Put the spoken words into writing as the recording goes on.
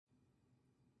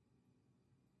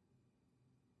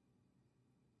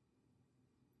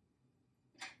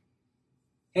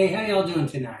Hey, how y'all doing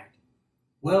tonight?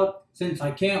 Well, since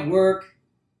I can't work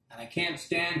and I can't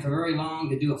stand for very long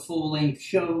to do a full-length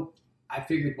show, I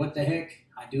figured what the heck,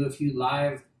 I'd do a few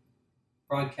live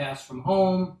broadcasts from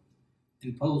home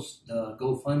and post the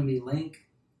GoFundMe link.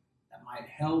 That might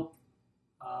help.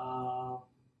 I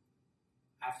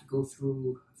have to go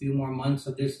through a few more months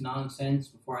of this nonsense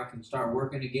before I can start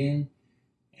working again.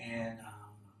 And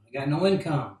I got no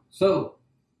income. So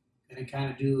going to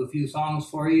kind of do a few songs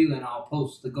for you, and I'll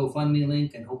post the GoFundMe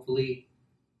link, and hopefully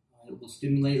it will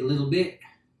stimulate a little bit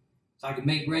so I can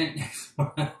make rent next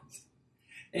month.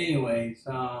 Anyways,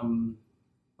 well,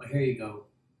 here you go.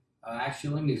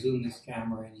 Actually, let me zoom this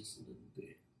camera in just a little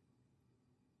bit.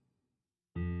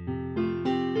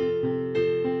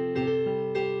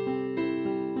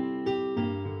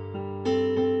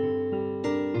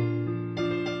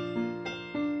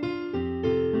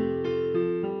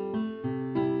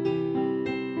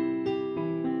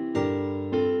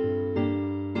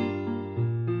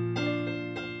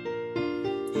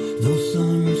 Those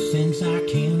summers since I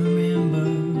can remember,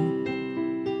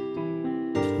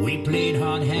 we played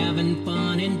hard having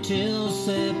fun until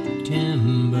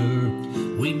September.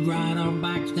 We'd ride our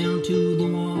bikes down to the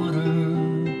water.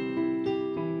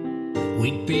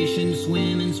 We'd fish and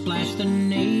swim and splash the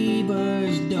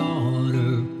neighbor's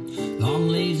daughter. Long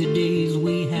lazy days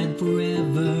we had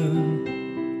forever.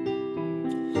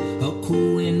 A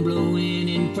cool wind blowing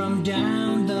in from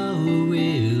down the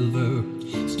river.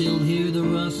 Still hear the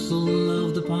rustle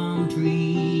of the palm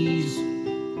trees.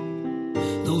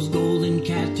 Those golden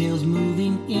cattails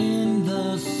moving in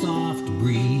the soft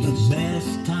breeze. The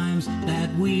best times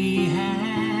that we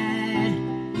had.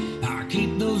 I'll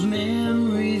keep those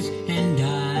memories and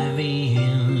dive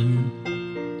in.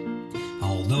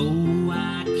 Although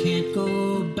I can't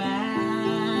go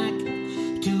back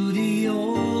to the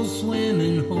old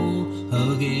swimming hole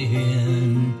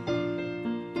again.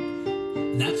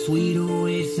 That sweet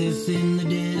oasis in the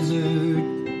desert,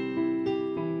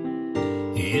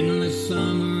 endless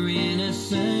summer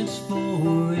innocence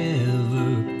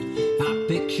forever. I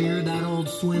picture that old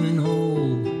swimming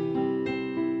hole.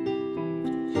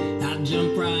 I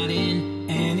jump right in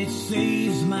and it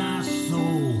saves my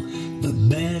soul. The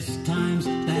best times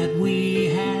that we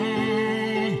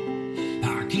had.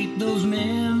 I'll keep those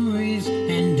memories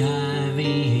and dive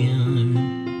in.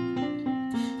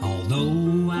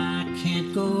 Although I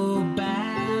can't go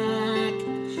back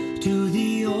to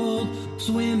the old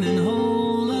swimming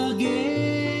hole again.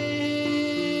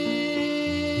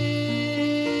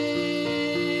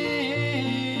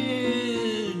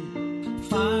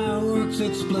 Fireworks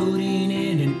exploding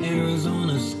in an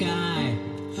Arizona sky.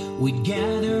 We'd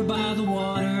gather by the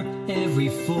water every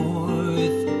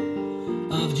 4th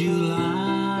of July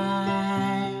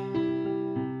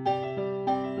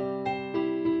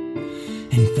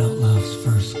and felt love's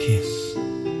first kiss.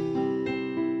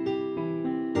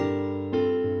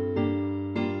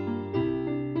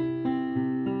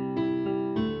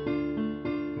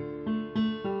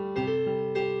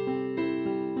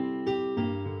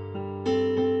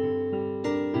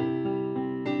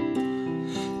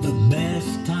 The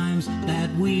best times that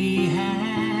we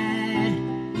had.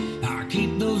 I'll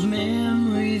keep those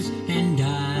memories and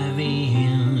dive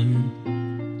in.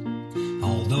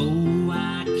 Although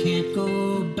I can't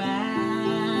go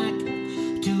back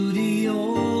to the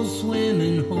old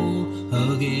swimming hole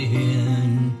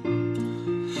again.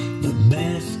 The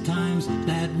best times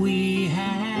that we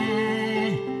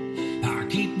had. I'll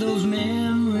keep those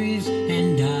memories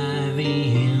and dive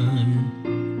in.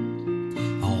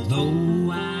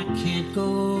 Although I can't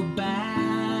go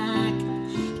back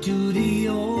to the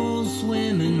old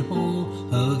swimming hole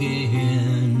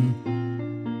again.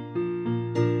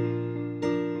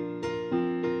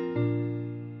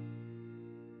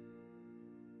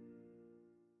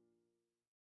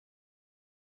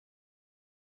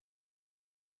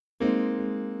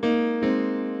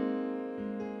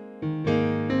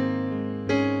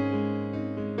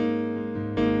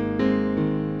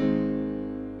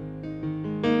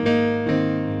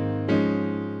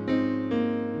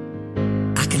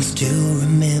 I can still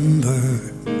remember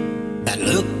that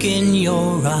look in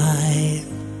your eye.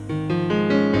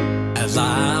 As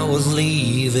I was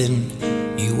leaving,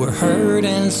 you were hurt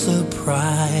and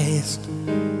surprised.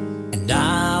 And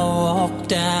I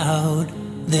walked out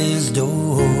this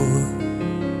door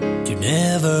to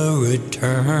never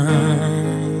return.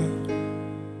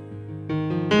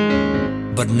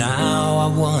 But now I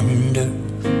wonder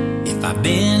if I've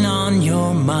been on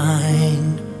your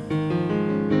mind.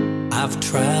 I've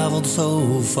traveled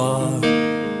so far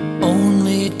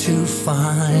only to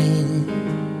find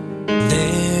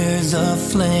there's a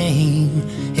flame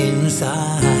in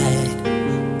inside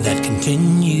that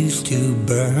continues to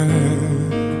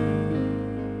burn.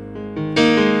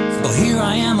 So here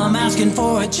I am, I'm asking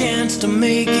for a chance to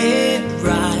make it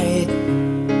right.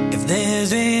 If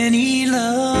there's any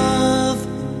love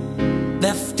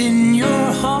left in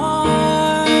your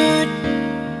heart,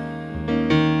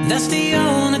 that's the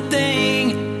only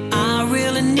thing I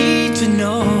really need to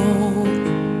know.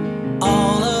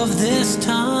 All of this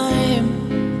time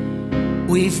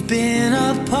we've been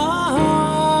apart,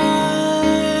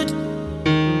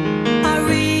 I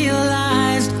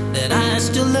realized that I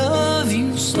still love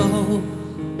you so.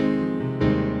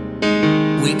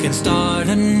 We can start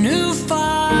a new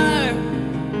fire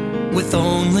with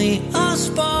only a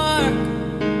spark.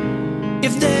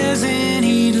 If there's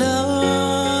any love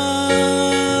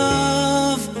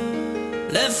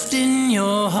left in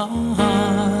your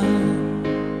heart,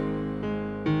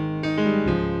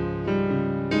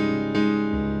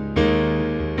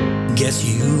 guess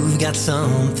you've got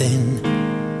something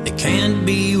that can't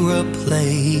be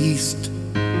replaced.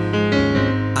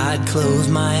 I'd close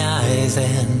my eyes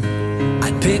and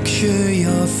I'd picture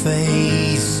your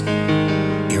face.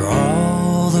 You're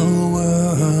all the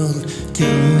world to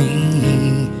me.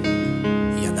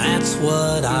 Yeah, that's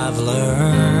what I've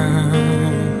learned.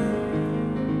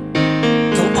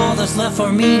 So all that's left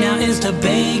for me now is to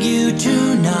beg you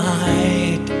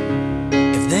tonight.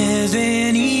 If there's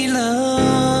any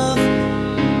love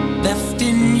left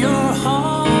in your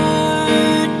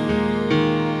heart,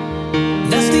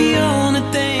 that's the only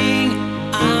thing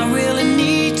I really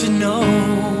need to know.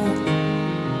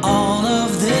 All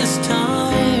of this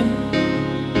time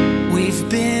we've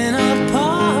been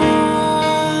apart,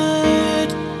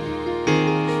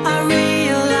 I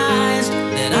realized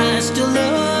that I still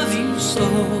love you so.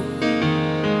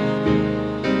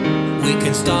 We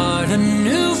can start a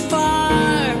new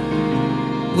fire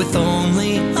with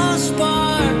only a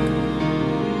spark.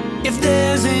 If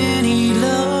there's any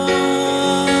love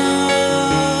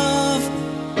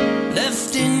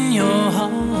left in your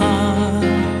heart,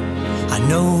 I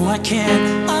know I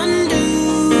can't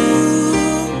undo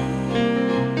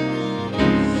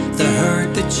the hurt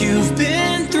that you've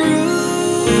been through,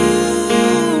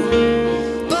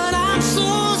 but I'm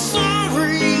so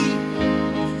sorry.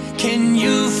 Can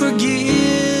you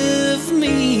forgive me?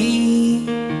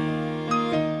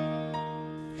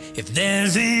 If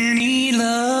there's any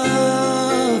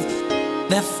love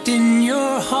left in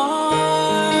your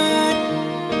heart,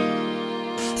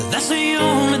 that's the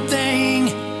only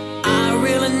thing I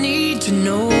really need to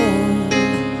know.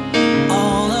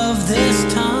 All of this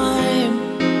time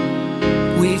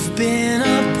we've been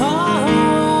apart,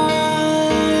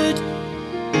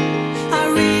 I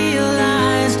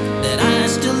realized that I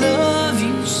still love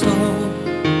you so.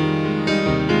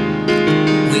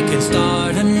 We can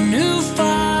start a new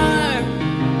fire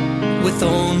with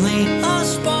only a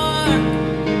spark.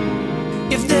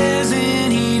 If there's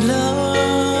any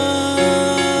love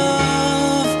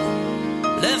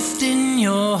left in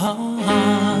your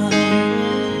heart,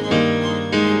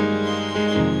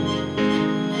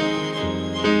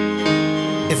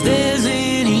 if there's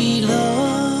any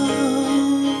love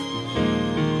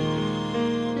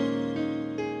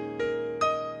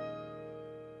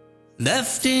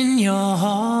left in your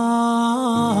heart.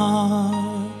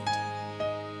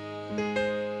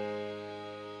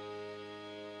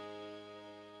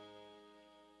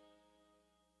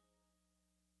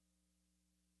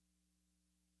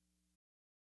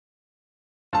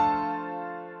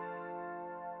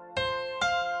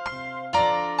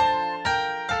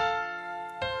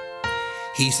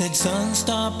 He said, son,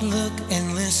 stop, look,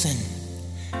 and listen.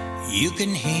 You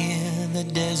can hear the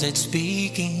desert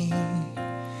speaking.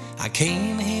 I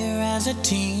came here as a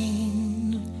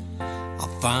teen. I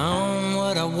found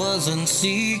what I wasn't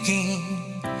seeking.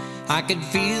 I could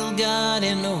feel God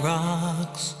in the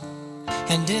rocks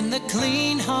and in the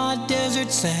clean, hard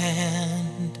desert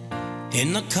sand.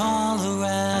 In the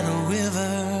Colorado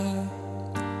River,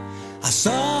 I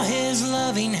saw His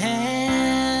loving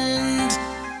hand.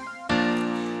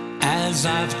 As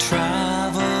I've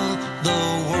traveled the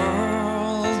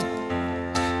world,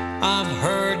 I've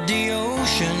heard the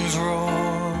oceans roar.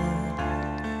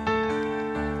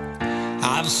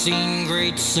 I've seen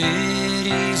great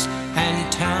cities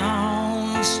and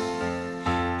towns,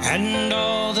 and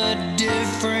all the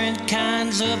different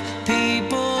kinds of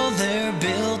people they're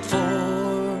built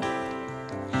for.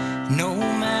 No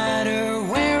matter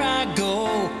where I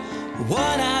go,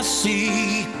 what I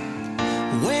see,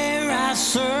 where I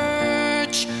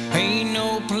search, ain't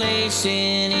no place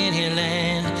in any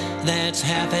land that's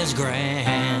half as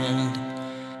grand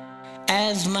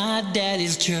as my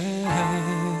daddy's church.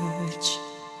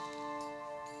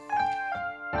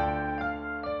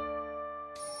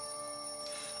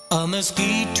 A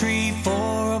mesquite tree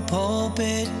for a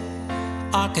pulpit,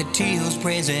 ocotillos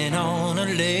praising on a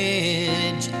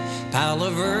ledge, Palo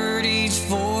Verdes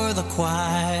for the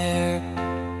choir.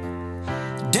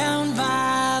 Down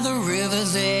by the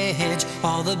river's edge,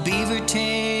 all the beaver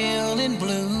tail in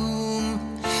bloom.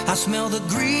 I smell the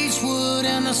greasewood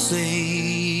and the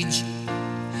sage,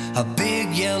 a big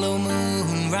yellow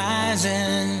moon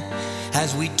rising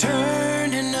as we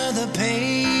turn another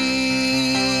page.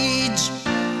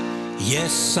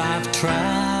 Yes, I've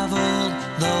traveled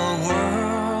the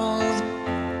world,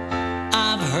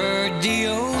 I've heard the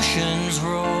oceans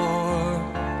roar,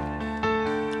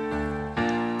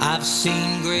 I've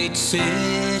seen great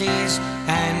cities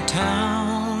and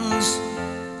towns,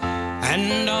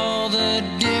 and all the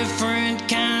different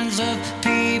kinds of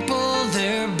people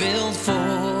they're built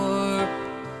for.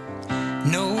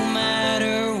 No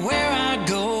matter where I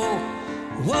go,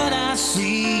 what I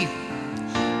see,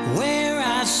 where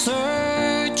I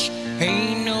search,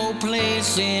 ain't no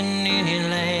place in any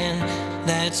land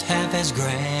that's half as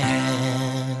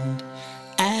grand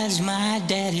as my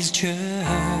daddy's church.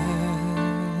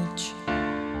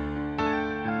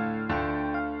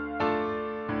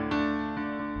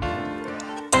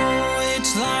 Oh,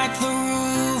 it's like the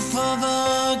roof of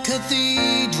a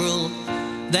cathedral,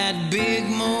 that big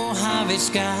Mojave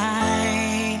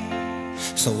sky.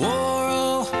 So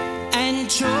Oro and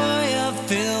Cholla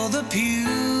fill the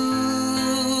pews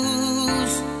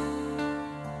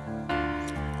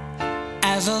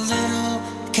as a little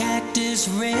cactus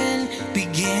wren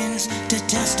begins to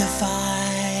testify.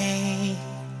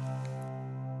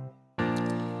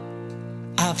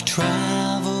 I've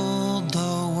traveled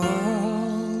the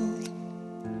world,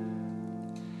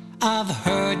 I've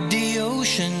heard the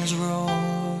oceans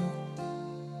roar,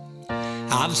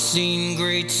 I've seen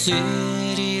great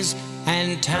cities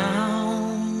and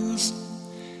towns,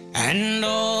 and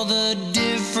all the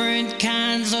different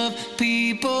kinds of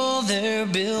people they're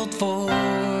built for.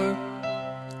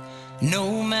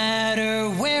 No matter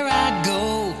where I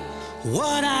go,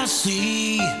 what I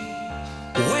see,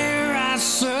 where I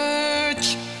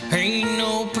search, ain't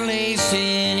no place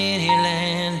in any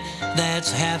land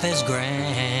that's half as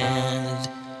grand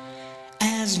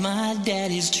as my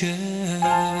daddy's church.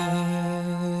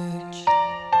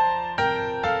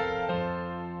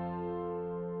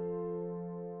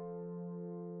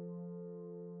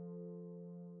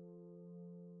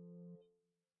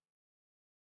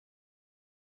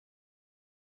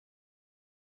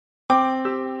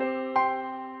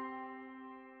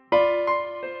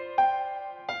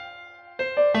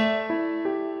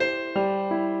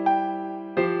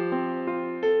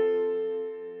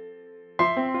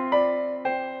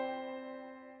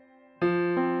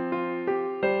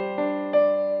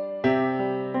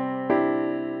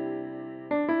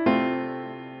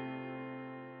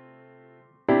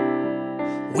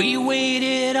 We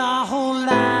waited our whole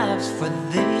lives for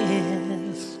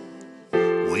this.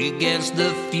 We guessed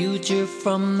the future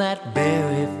from that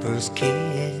very first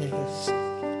kiss.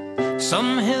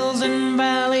 Some hills and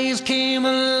valleys came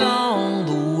along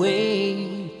the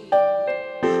way.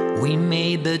 We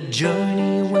made the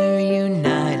journey, we're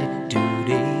united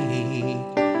today.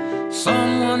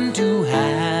 Someone to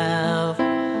have,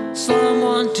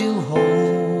 someone to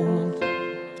hold.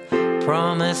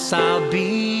 Promise I'll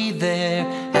be there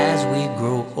as we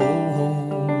grow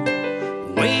old.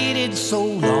 Waited so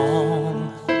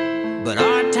long, but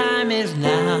our time is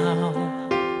now.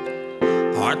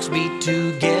 Hearts beat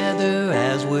together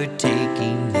as we're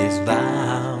taking this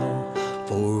vow.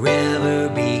 Forever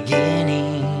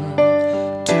beginning,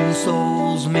 two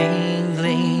souls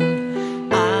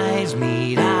mingling. Eyes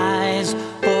meet eyes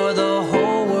for the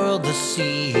whole world to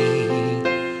see.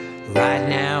 Right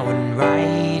now and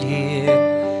right here,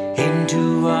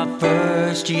 into our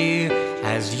first year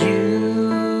as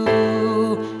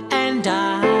you and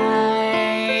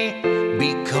I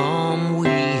become we.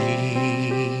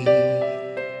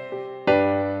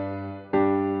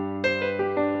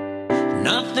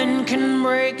 Nothing can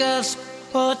break us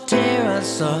or tear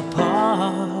us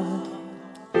apart.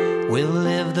 We'll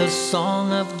live the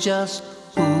song of just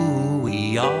who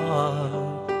we are.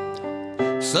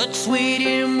 Such sweet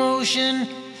emotion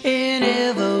in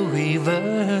every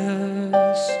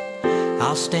verse.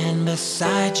 I'll stand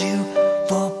beside you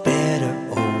for better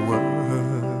or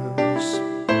worse.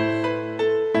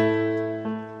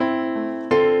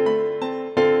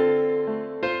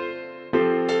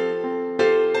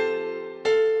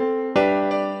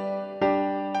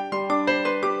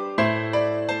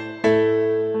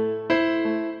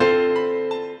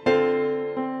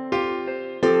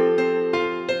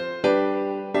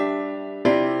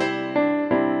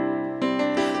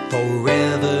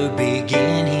 Forever be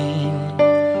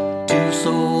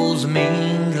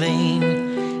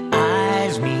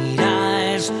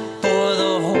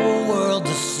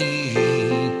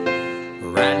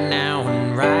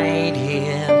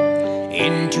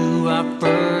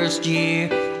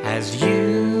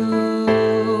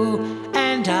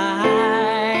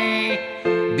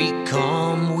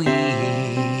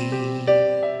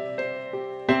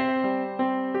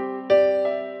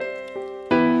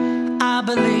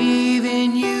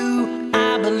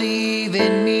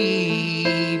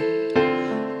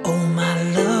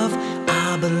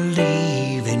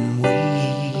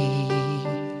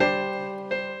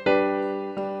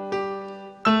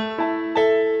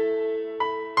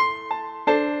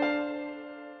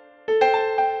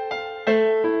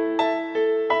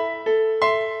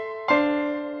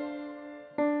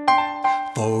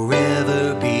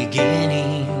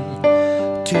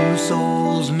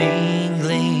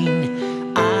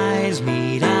mingling, eyes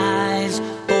meet eyes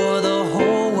for the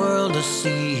whole world to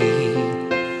see.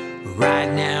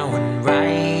 Right now and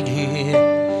right here,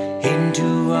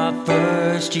 into our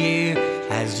first year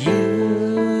as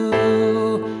you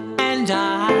and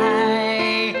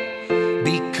I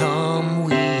become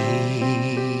we.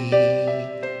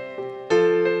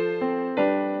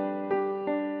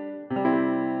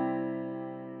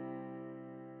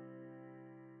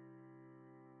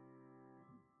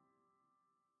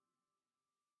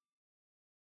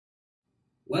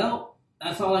 Well,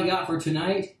 that's all I got for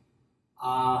tonight.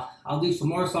 I'll do some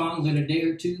more songs in a day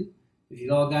or two. If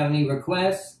you all got any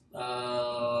requests,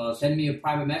 send me a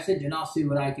private message and I'll see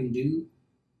what I can do.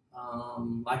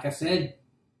 Like I said,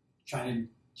 trying to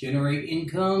generate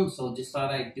income, so just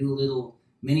thought I'd do a little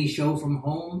mini show from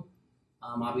home.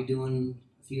 I'll be doing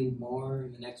a few more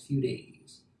in the next few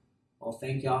days. Well,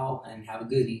 thank y'all and have a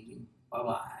good evening.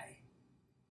 Bye-bye.